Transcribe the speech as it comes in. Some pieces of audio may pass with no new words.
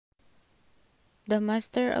The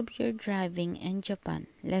Master of Your Driving in Japan.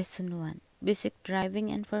 Lesson 1. Basic Driving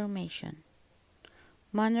Information.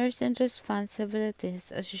 Manners and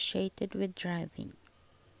responsibilities associated with driving.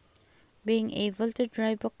 Being able to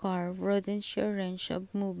drive a car broadens your range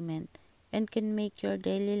of movement and can make your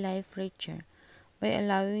daily life richer by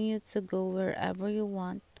allowing you to go wherever you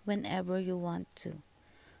want, whenever you want to.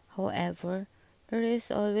 However, there is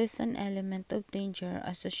always an element of danger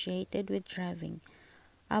associated with driving.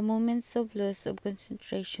 A moment's of loss of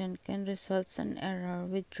concentration can result in error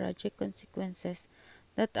with tragic consequences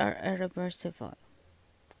that are irreversible.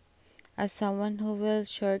 As someone who will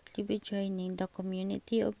shortly be joining the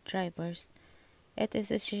community of drivers, it is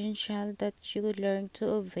essential that you learn to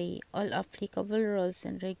obey all applicable rules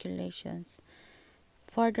and regulations.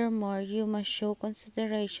 Furthermore, you must show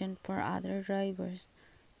consideration for other drivers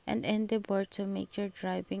and endeavor to make your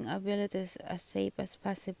driving abilities as safe as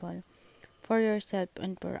possible for yourself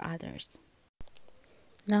and for others.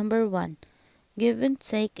 Number 1. Give and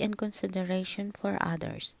take in consideration for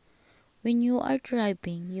others. When you are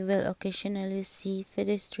driving, you will occasionally see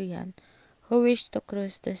pedestrians who wish to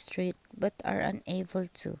cross the street but are unable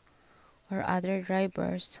to, or other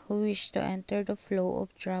drivers who wish to enter the flow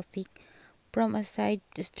of traffic from a side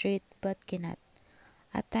street but cannot.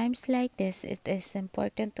 At times like this, it is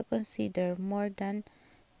important to consider more than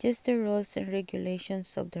just the rules and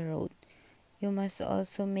regulations of the road. You must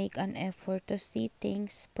also make an effort to see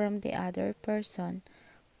things from the other person's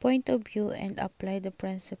point of view and apply the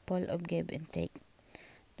principle of give and take.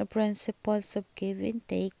 The principles of give and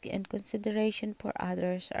take and consideration for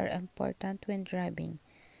others are important when driving.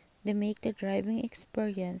 They make the driving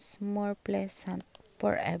experience more pleasant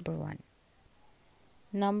for everyone.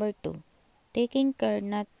 Number 2. Taking care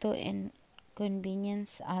not to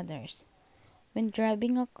inconvenience others. When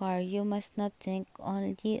driving a car, you must not think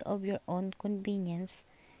only of your own convenience.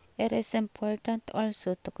 It is important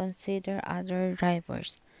also to consider other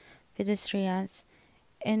drivers, pedestrians,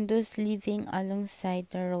 and those living alongside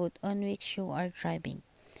the road on which you are driving.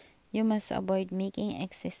 You must avoid making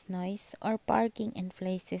excess noise or parking in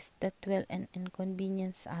places that will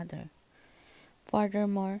inconvenience others.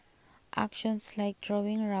 Furthermore, actions like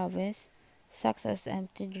throwing rubbish, such as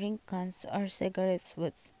empty drink cans or cigarette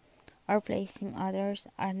butts, or placing others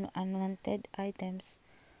unwanted items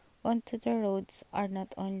onto the roads are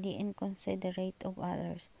not only inconsiderate of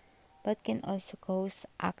others, but can also cause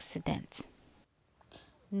accidents.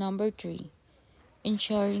 Number 3.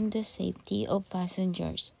 Ensuring the safety of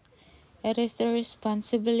passengers. It is the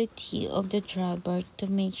responsibility of the driver to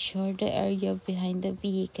make sure the area behind the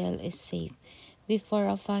vehicle is safe before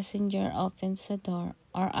a passenger opens the door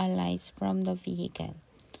or alights from the vehicle.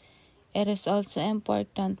 It is also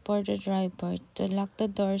important for the driver to lock the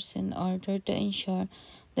doors in order to ensure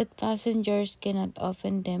that passengers cannot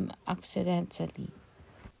open them accidentally.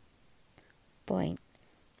 Point.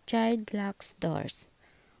 Child locks doors.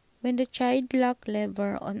 When the child lock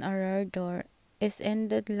lever on a rear door is in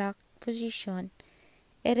the lock position,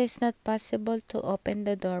 it is not possible to open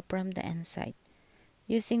the door from the inside.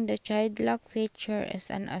 Using the child lock feature is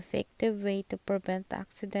an effective way to prevent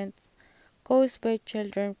accidents caused by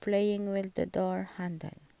children playing with the door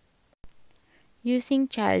handle. Using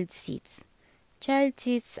child seats. Child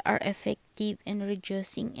seats are effective in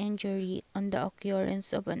reducing injury on the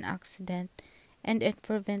occurrence of an accident and in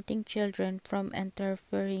preventing children from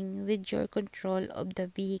interfering with your control of the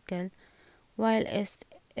vehicle while it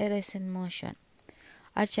is in motion.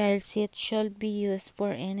 A child seat should be used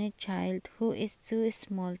for any child who is too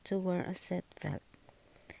small to wear a seat belt.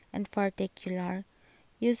 In particular,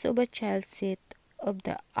 use of a child seat of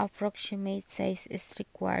the approximate size is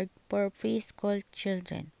required for preschool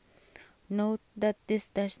children. Note that this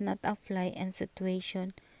does not apply in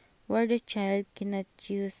situations where the child cannot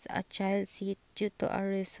use a child seat due to a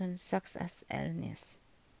reason such as illness.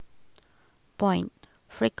 Point.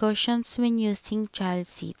 Precautions when using child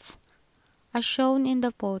seats. As shown in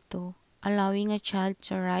the photo, allowing a child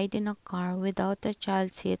to ride in a car without a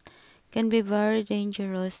child seat can be very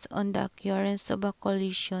dangerous on the occurrence of a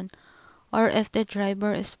collision or if the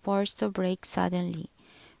driver is forced to brake suddenly.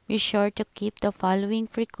 Be sure to keep the following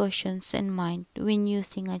precautions in mind when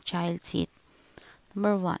using a child seat.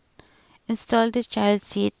 Number 1. Install the child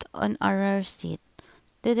seat on a rear seat.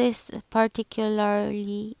 This is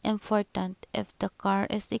particularly important if the car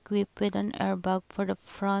is equipped with an airbag for the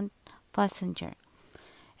front passenger.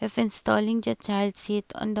 If installing the child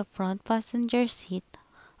seat on the front passenger seat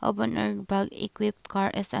of an airbag-equipped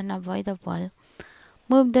car is unavoidable,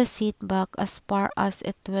 move the seat back as far as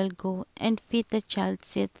it will go and fit the child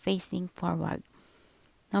seat facing forward.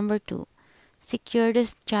 Number 2. Secure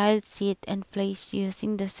the child seat and place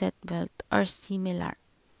using the seat belt or similar.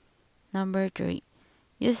 Number 3.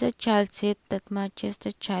 Use a child seat that matches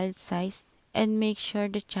the child's size and make sure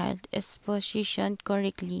the child is positioned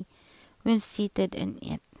correctly when seated in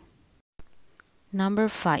it. Number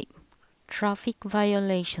 5. Traffic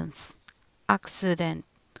violations, accident,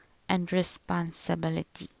 and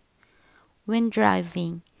responsibility. When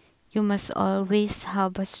driving, you must always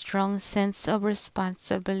have a strong sense of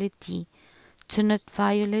responsibility to not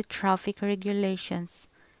violate traffic regulations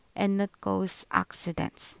and not cause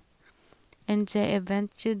accidents. In the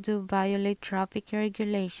event you do violate traffic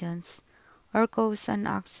regulations or cause an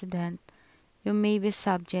accident, you may be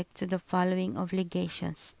subject to the following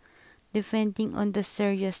obligations, depending on the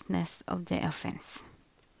seriousness of the offense.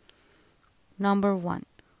 Number 1.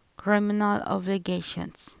 Criminal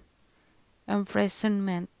obligations,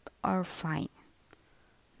 imprisonment or fine.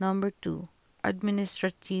 Number 2.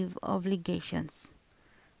 Administrative obligations,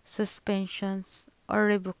 suspensions or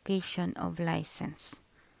revocation of license.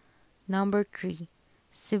 Number 3.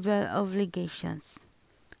 Civil obligations,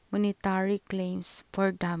 monetary claims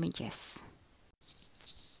for damages.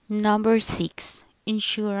 Number 6.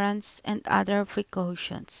 Insurance and other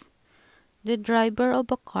precautions. The driver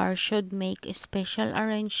of a car should make special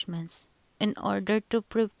arrangements in order to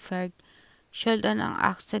prepare should an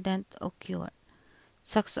accident occur,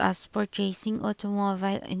 such as purchasing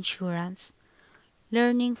automobile insurance,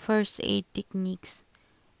 learning first aid techniques,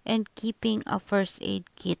 and keeping a first aid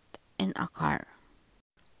kit in a car.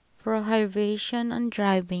 Prohibition on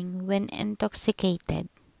driving when intoxicated.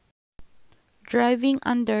 Driving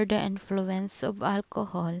under the influence of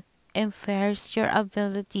alcohol impairs your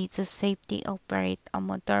ability to safely operate a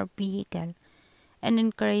motor vehicle and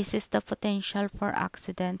increases the potential for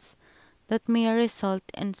accidents that may result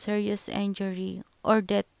in serious injury or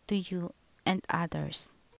death to you and others.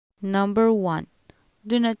 Number 1.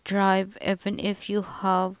 Do not drive even if you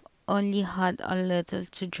have only had a little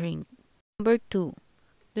to drink. Number 2.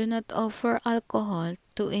 Do not offer alcohol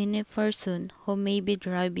to any person who may be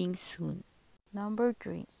driving soon. Number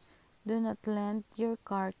 3. Do not lend your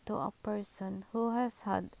car to a person who has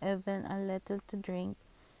had even a little to drink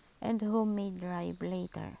and who may drive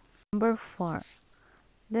later. Number 4.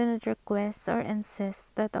 Do not request or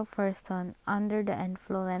insist that a person under the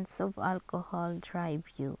influence of alcohol drive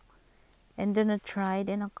you, and do not ride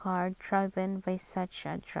in a car driven by such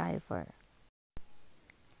a driver.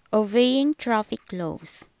 Obeying traffic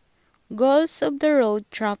laws. Goals of the Road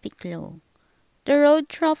Traffic Law. The Road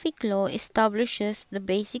Traffic Law establishes the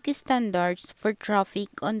basic standards for traffic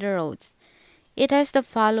on the roads. It has the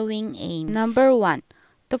following aims. Number 1.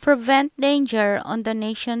 To prevent danger on the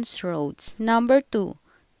nation's roads. Number 2.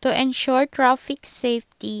 To ensure traffic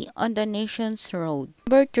safety on the nation's road.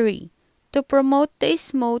 Number 3. To promote the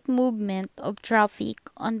smooth movement of traffic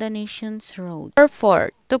on the nation's road. Number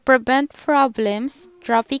 4. To prevent problems,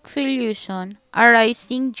 traffic pollution,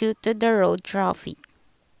 arising due to the road traffic.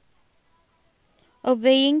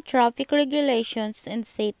 Obeying traffic regulations and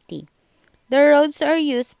safety. The roads are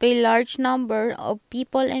used by a large number of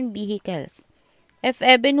people and vehicles. If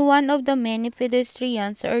even one of the many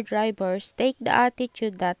pedestrians or drivers take the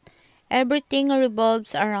attitude that everything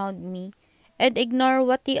revolves around me and ignore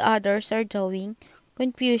what the others are doing,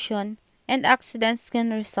 confusion and accidents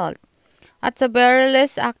can result. At the very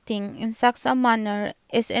least, acting in such a manner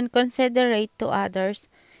is inconsiderate to others,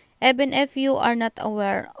 even if you are not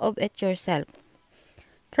aware of it yourself.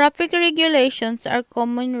 Traffic regulations are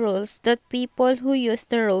common rules that people who use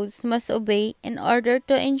the roads must obey in order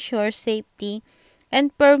to ensure safety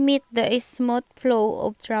and permit the smooth flow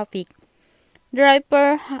of traffic.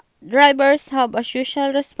 Drivers have a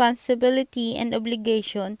social responsibility and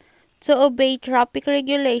obligation to obey traffic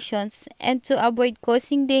regulations and to avoid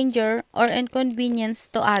causing danger or inconvenience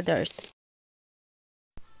to others.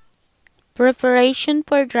 Preparation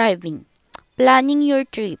for driving. Planning your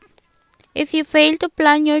trip. If you fail to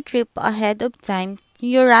plan your trip ahead of time,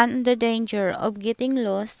 you run the danger of getting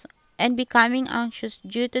lost and becoming anxious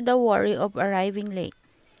due to the worry of arriving late.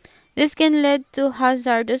 This can lead to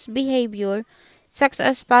hazardous behavior, such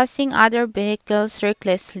as passing other vehicles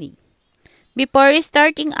recklessly. Before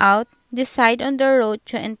starting out, decide on the road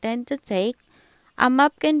you intend to take. A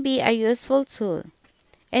map can be a useful tool,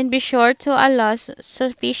 and be sure to allow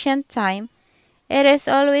sufficient time. It is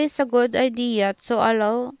always a good idea to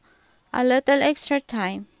allow a little extra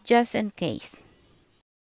time just in case.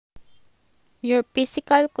 Your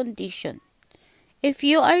physical condition. If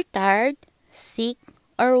you are tired, sick,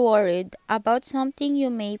 or worried about something, you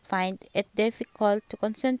may find it difficult to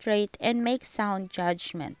concentrate and make sound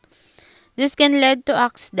judgment. This can lead to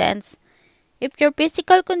accidents. If your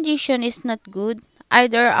physical condition is not good,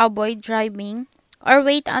 either avoid driving or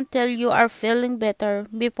wait until you are feeling better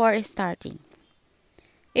before starting.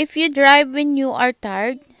 If you drive when you are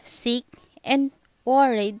tired, sick, and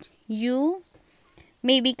worried, you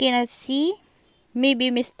maybe cannot see,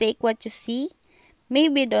 maybe mistake what you see,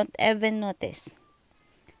 maybe don't even notice.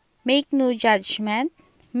 Make no judgment,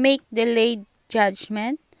 make delayed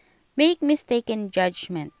judgment, make mistaken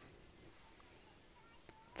judgment.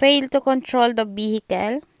 Fail to control the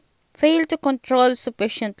vehicle, fail to control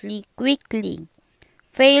sufficiently quickly,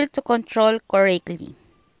 fail to control correctly.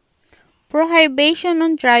 Prohibition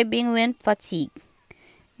on driving when fatigued.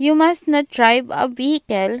 You must not drive a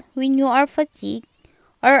vehicle when you are fatigued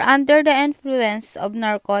or under the influence of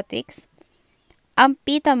narcotics,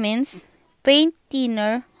 amphetamines, pain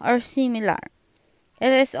thinner, or similar.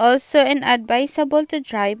 It is also inadvisable to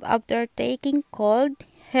drive after taking cold,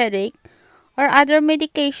 headache, or other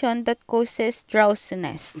medication that causes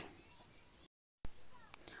drowsiness.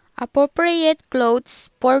 Appropriate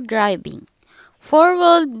clothes for driving.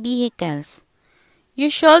 Four-wheeled vehicles. You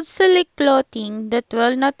should select clothing that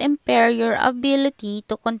will not impair your ability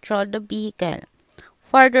to control the vehicle.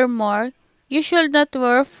 Furthermore, you should not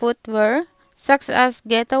wear footwear such as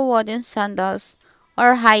ghetto wooden sandals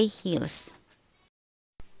or high heels.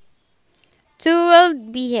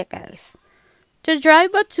 Two-wheeled vehicles. To drive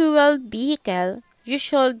a two-wheeled vehicle, you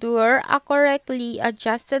should wear a correctly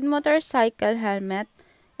adjusted motorcycle helmet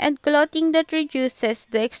and clothing that reduces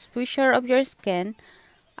the exposure of your skin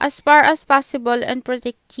as far as possible and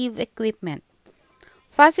protective equipment.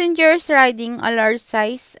 Passengers riding a large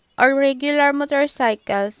size or regular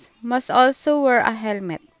motorcycles must also wear a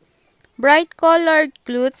helmet. Bright colored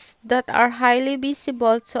clothes that are highly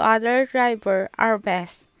visible to other drivers are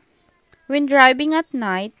best. When driving at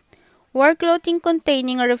night, wear clothing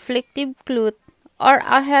containing a reflective cloth or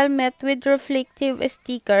a helmet with reflective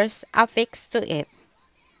stickers affixed to it.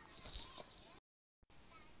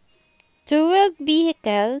 Two-wheeled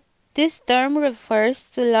vehicle. This term refers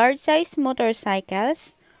to large-size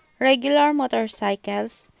motorcycles, regular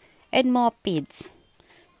motorcycles, and mopeds.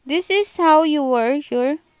 This is how you wear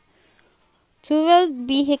your two-wheeled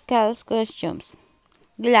vehicles costumes.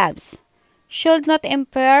 Gloves. Should not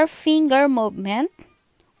impair finger movement.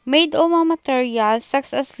 Made of a material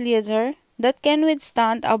such as leather that can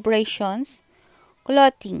withstand abrasions.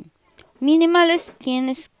 Clothing. Minimal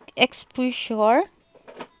skin exposure.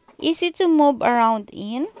 Easy to move around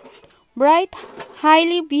in. Bright,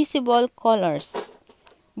 highly visible colors.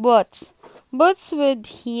 Boots. Boots with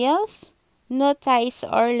heels, no ties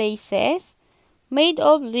or laces, made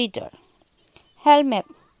of leather. Helmet.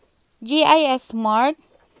 GIS mark,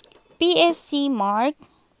 PSC mark.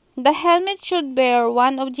 The helmet should bear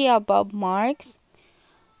one of the above marks.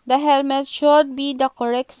 The helmet should be the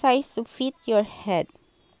correct size to fit your head.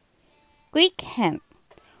 Quick hint.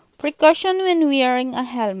 Precaution when wearing a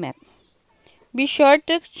helmet. Be sure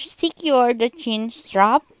to secure the chin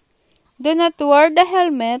strap. Do not wear the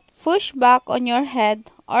helmet pushed back on your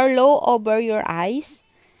head or low over your eyes.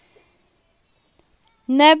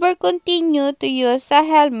 Never continue to use a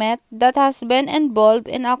helmet that has been involved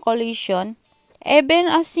in a collision. Even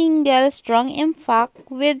a single strong impact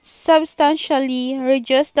will substantially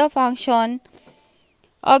reduce the function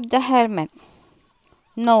of the helmet.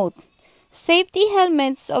 Note: safety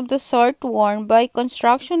helmets of the sort worn by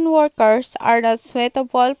construction workers are not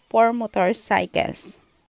suitable for motorcycles.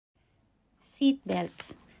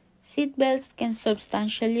 Seatbelts. Seatbelts can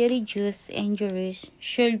substantially reduce injuries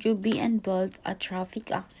should you be involved in a traffic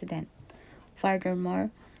accident. Furthermore,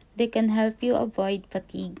 they can help you avoid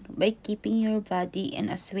fatigue by keeping your body in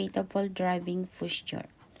a suitable driving posture.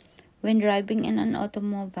 When driving in an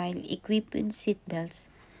automobile equipped with seatbelts,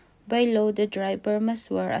 by law the driver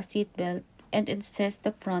must wear a seatbelt and insist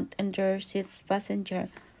the front and rear seats passenger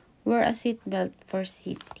wear a seatbelt for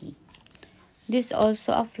safety. This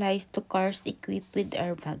also applies to cars equipped with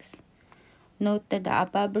airbags. Note that the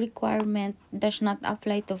above requirement does not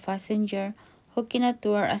apply to passengers who cannot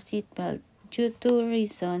wear a seatbelt due to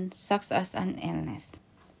reasons such as an illness.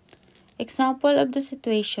 Example of the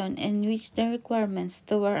situation in which the requirements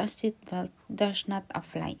to wear a seatbelt does not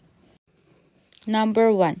apply.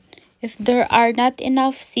 Number 1. If there are not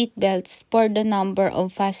enough seatbelts for the number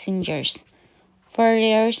of passengers, for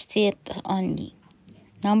rear seat only.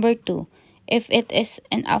 Number 2. If it is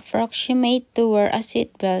inappropriate to wear a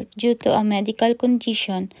seatbelt due to a medical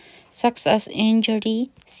condition such as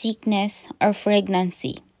injury, sickness, or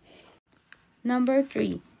pregnancy. Number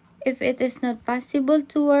 3. If it is not possible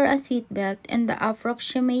to wear a seatbelt in the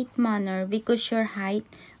approximate manner because your height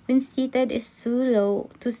when seated is too low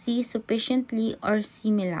to see sufficiently or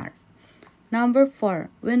similar. Number 4.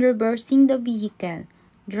 When reversing the vehicle,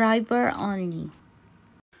 driver only.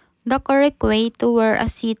 The correct way to wear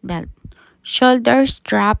a seatbelt. Shoulder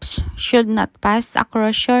straps should not pass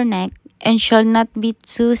across your neck and should not be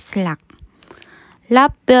too slack.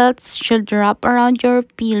 Lap belts should wrap around your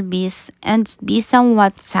pelvis and be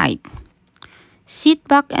somewhat tight. Sit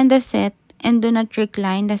back in the seat and do not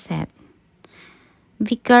recline the seat.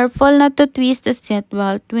 Be careful not to twist the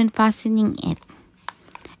seatbelt when fastening it.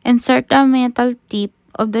 Insert the metal tip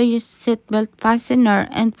of the seatbelt fastener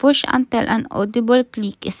and push until an audible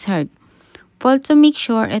click is heard. Pull to make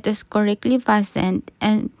sure it is correctly fastened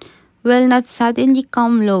and will not suddenly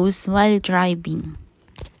come loose while driving.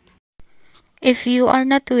 If you are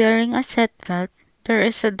not wearing a seatbelt, there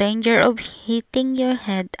is a danger of hitting your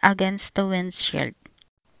head against the windshield.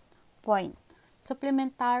 Point.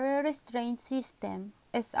 Supplementary Restraint System,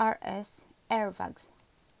 SRS, airbags.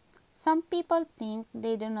 Some people think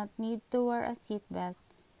they do not need to wear a seatbelt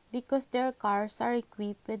because their cars are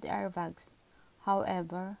equipped with airbags.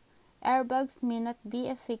 However, airbags may not be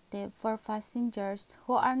effective for passengers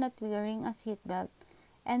who are not wearing a seatbelt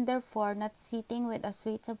and therefore not sitting with a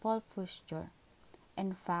suitable posture.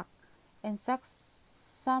 In fact, in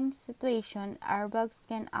some situations, airbags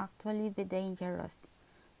can actually be dangerous.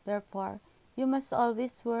 Therefore, you must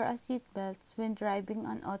always wear a seatbelt when driving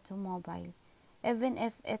an automobile, even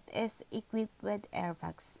if it is equipped with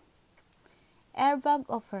airbags. Airbag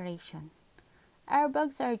operation.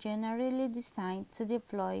 Airbags are generally designed to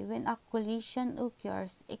deploy when a collision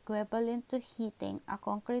occurs equivalent to hitting a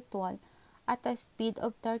concrete wall at a speed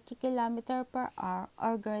of 30 km per hour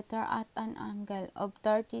or greater at an angle of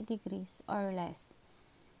 30 degrees or less.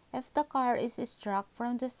 If the car is struck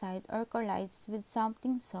from the side or collides with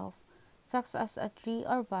something soft, such as a tree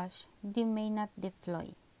or bush, they may not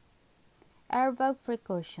deploy. Airbag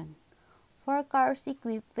precaution. For cars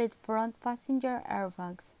equipped with front passenger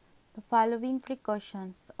airbags, the following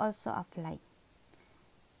precautions also apply.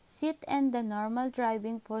 Sit in the normal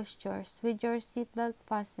driving postures with your seatbelt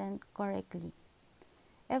fastened correctly.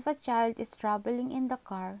 If a child is traveling in the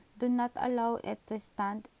car, do not allow it to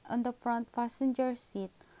stand on the front passenger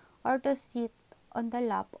seat or to sit on the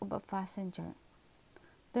lap of a passenger.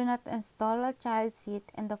 Do not install a child seat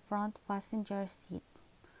in the front passenger seat.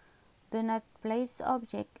 Do not place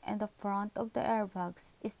objects in the front of the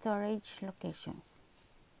airbags storage locations.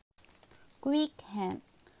 Quick hint.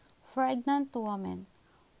 Pregnant women.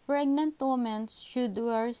 Pregnant women should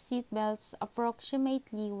wear seatbelts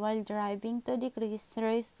approximately while driving to decrease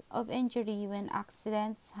risk of injury when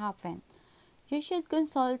accidents happen. You should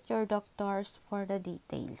consult your doctors for the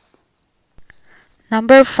details.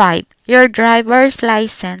 Number 5. Your driver's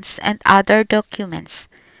license and other documents.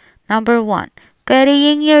 Number 1.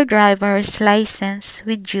 Carrying your driver's license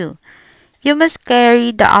with you. You must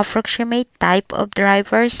carry the approximate type of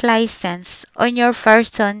driver's license on your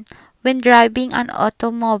person when driving an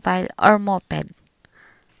automobile or moped.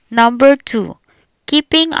 Number 2.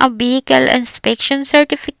 Keeping a vehicle inspection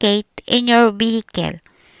certificate in your vehicle.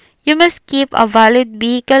 You must keep a valid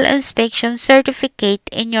vehicle inspection certificate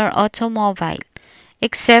in your automobile,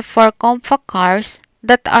 except for compact cars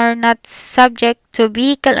that are not subject to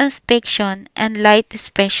vehicle inspection and light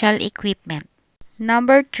special equipment.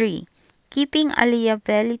 Number 3. Keeping a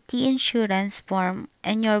liability insurance form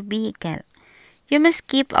in your vehicle. You must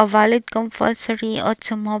keep a valid compulsory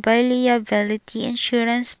automobile liability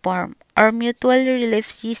insurance form or mutual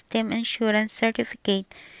relief system insurance certificate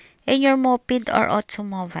in your moped or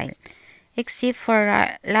automobile, except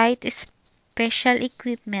for light special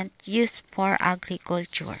equipment used for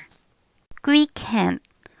agriculture. Quick hint.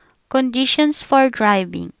 Conditions for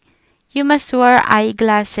driving. You must wear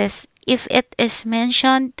eyeglasses if it is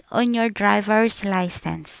mentioned on your driver's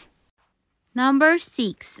license. Number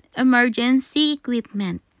 6. Emergency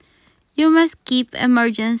equipment. You must keep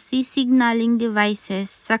emergency signaling devices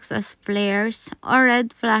such as flares or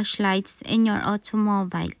red flashlights in your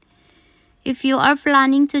automobile. If you are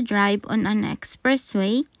planning to drive on an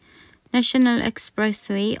expressway, national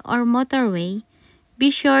expressway, or motorway, be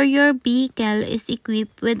sure your vehicle is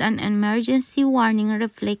equipped with an emergency warning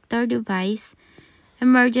reflector device,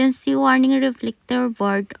 emergency warning reflector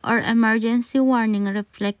board, or emergency warning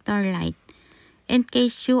reflector light, in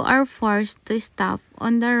case you are forced to stop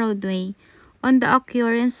on the roadway on the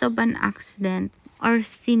occurrence of an accident or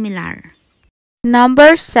similar.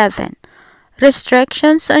 Number 7.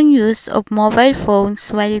 Restrictions on use of mobile phones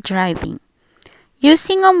while driving.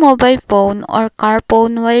 Using a mobile phone or car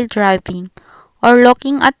phone while driving or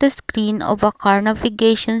looking at the screen of a car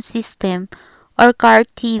navigation system or car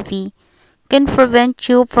TV can prevent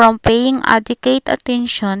you from paying adequate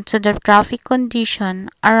attention to the traffic condition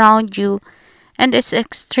around you and is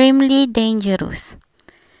extremely dangerous.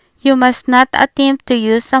 You must not attempt to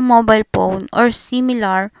use a mobile phone or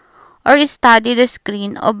similar or study the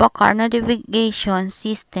screen of a car navigation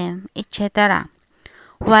system, etc.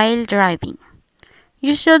 while driving.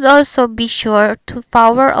 You should also be sure to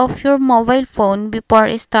power off your mobile phone before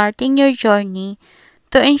starting your journey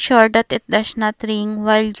to ensure that it does not ring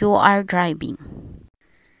while you are driving.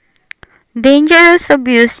 Dangers of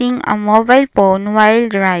using a mobile phone while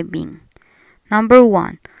driving. Number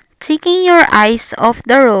 1. Taking your eyes off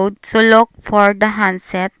the road to look for the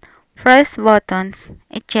handset, press buttons,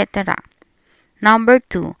 etc. Number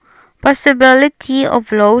 2. Possibility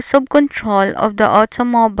of loss of control of the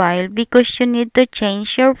automobile because you need to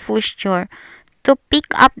change your posture to pick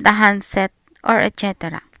up the handset or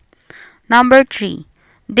etc. Number 3.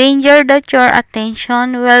 Danger that your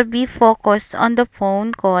attention will be focused on the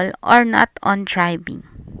phone call or not on driving.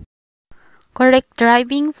 Correct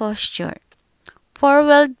driving posture.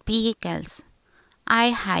 Four-wheeled vehicles.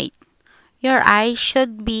 Eye height. Your eyes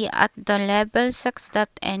should be at the level such that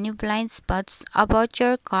any blind spots about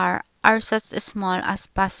your car are as small as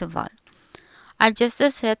possible. Adjust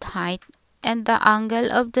the seat height and the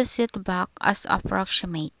angle of the seat back as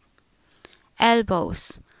approximate.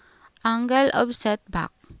 Elbows. Angle of seat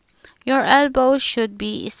back. Your elbows should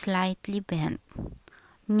be slightly bent.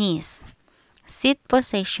 Knees. Seat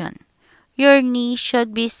position. Your knee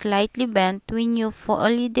should be slightly bent when you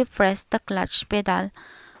fully depress the clutch pedal,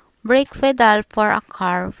 brake pedal for a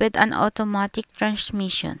car with an automatic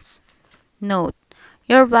transmission. Note: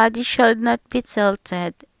 your body should not be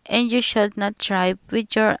tilted and you should not drive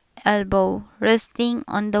with your elbow resting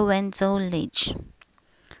on the window ledge.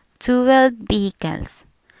 Two-wheeled vehicles.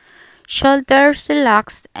 Shoulders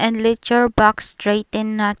relaxed and let your back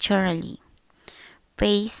straighten naturally.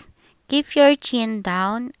 Face: keep your chin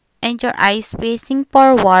down and your eyes facing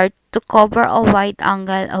forward to cover a wide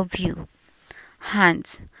angle of view.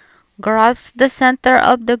 Hands: grasp the center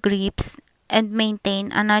of the grips and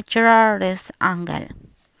maintain a natural wrist angle.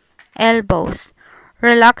 Elbows: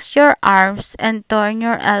 relax your arms and turn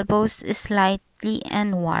your elbows slightly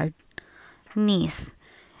inward. Knees: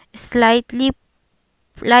 lightly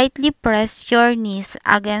press your knees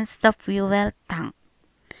against the fuel tank.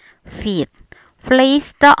 Feet: place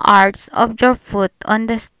the arch of your foot on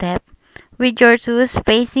the step with your toes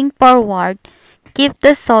facing forward. Keep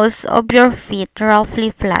the soles of your feet roughly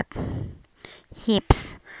flat.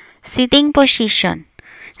 Hips: sitting position.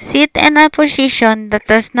 Sit in a position that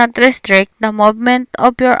does not restrict the movement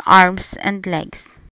of your arms and legs.